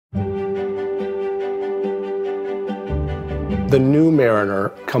The New Mariner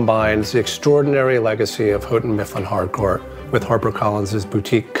combines the extraordinary legacy of Houghton Mifflin Harcourt with HarperCollins'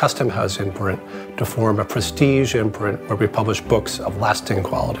 boutique Custom House imprint to form a prestige imprint where we publish books of lasting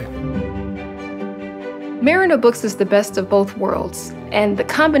quality. Mariner Books is the best of both worlds, and the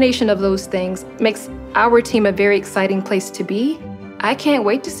combination of those things makes our team a very exciting place to be. I can't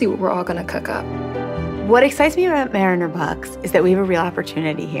wait to see what we're all going to cook up. What excites me about Mariner Books is that we have a real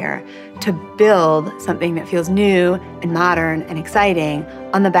opportunity here to build something that feels new and modern and exciting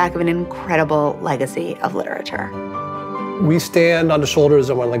on the back of an incredible legacy of literature. We stand on the shoulders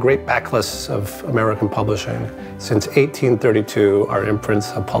of one of the great backlists of American publishing. Since 1832, our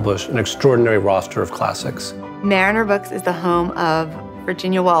imprints have published an extraordinary roster of classics. Mariner Books is the home of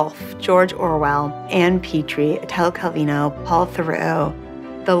Virginia Woolf, George Orwell, Ann Petrie, Italo Calvino, Paul Theroux.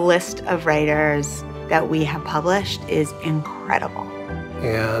 The list of writers that we have published is incredible.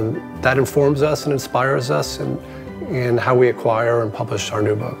 And that informs us and inspires us in how we acquire and publish our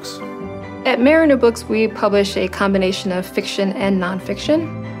new books. At Mariner Books, we publish a combination of fiction and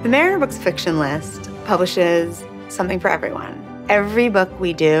nonfiction. The Mariner Books fiction list publishes something for everyone. Every book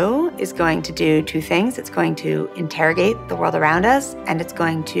we do is going to do two things. It's going to interrogate the world around us, and it's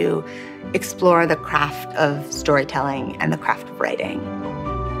going to explore the craft of storytelling and the craft of writing.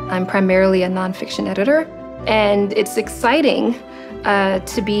 I'm primarily a nonfiction editor, and it's exciting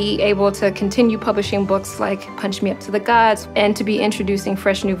to be able to continue publishing books like Punch Me Up to the Gods and to be introducing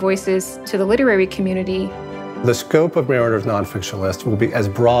fresh new voices to the literary community. The scope of Mariner's nonfiction list will be as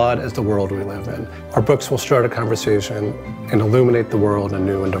broad as the world we live in. Our books will start a conversation and illuminate the world in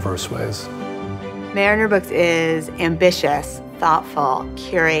new and diverse ways. Mariner Books is ambitious, thoughtful,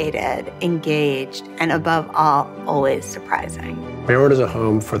 curated, engaged, and above all, always surprising. Mariner is a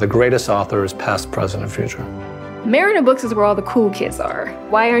home for the greatest authors, past, present, and future. Mariner Books is where all the cool kids are.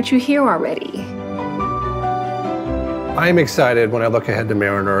 Why aren't you here already? I'm excited when I look ahead to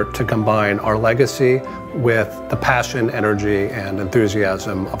Mariner to combine our legacy with the passion, energy, and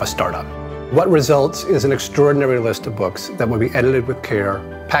enthusiasm of a startup. What results is an extraordinary list of books that will be edited with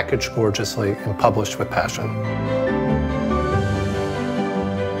care, packaged gorgeously, and published with passion.